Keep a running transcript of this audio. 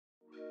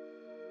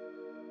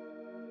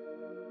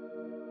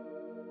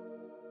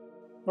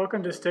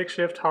Welcome to Stick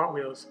Shift Hot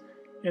Wheels.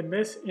 In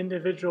this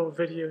individual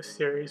video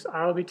series,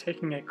 I will be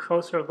taking a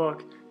closer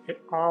look at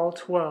all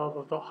 12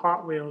 of the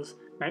Hot Wheels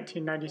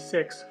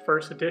 1996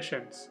 first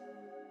editions.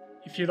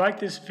 If you like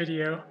this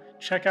video,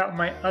 check out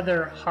my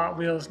other Hot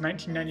Wheels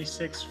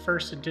 1996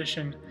 first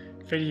edition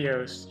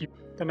videos.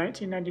 The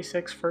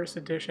 1996 first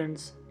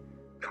edition's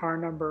car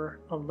number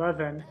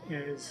 11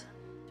 is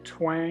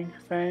Twang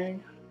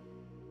Thang.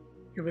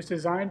 It was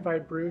designed by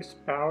Bruce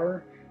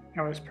Bauer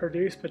and was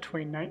produced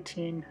between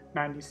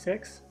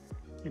 1996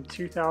 and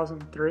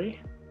 2003.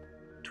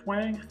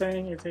 Twang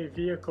Thang is a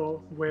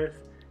vehicle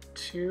with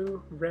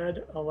two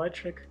red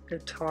electric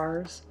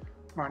guitars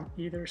on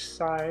either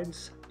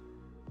sides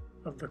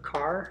of the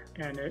car,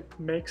 and it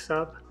makes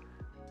up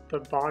the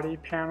body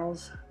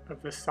panels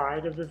of the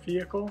side of the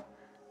vehicle.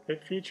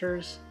 It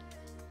features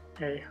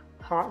a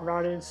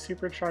hot-rodded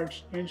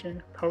supercharged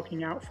engine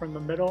poking out from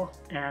the middle,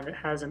 and it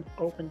has an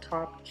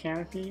open-top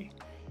canopy.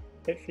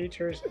 It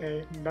features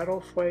a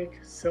metal flake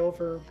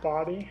silver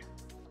body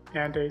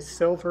and a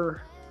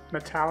silver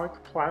metallic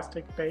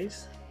plastic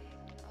base.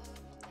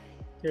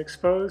 The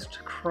exposed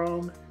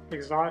chrome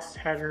exhaust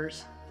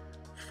headers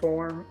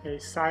form a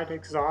side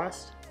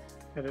exhaust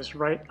that is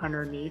right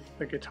underneath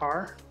the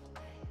guitar.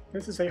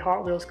 This is a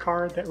Hot Wheels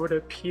car that would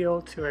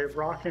appeal to a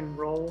rock and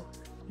roll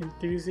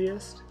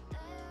enthusiast.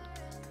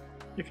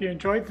 If you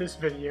enjoyed this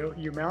video,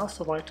 you may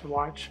also like to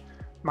watch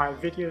my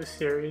video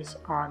series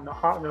on the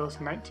Hot Wheels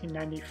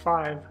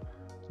 1995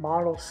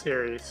 model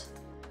series.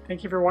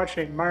 Thank you for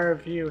watching my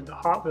review of the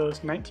Hot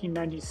Wheels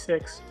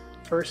 1996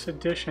 first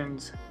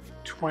edition's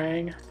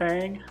Twang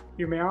Thang.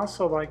 You may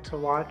also like to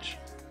watch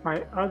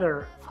my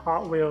other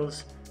Hot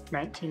Wheels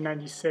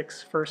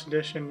 1996 first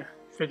edition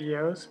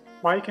videos.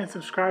 Like and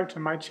subscribe to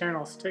my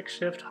channel Stick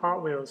Shift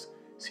Hot Wheels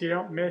so you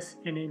don't miss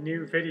any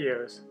new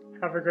videos.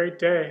 Have a great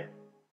day.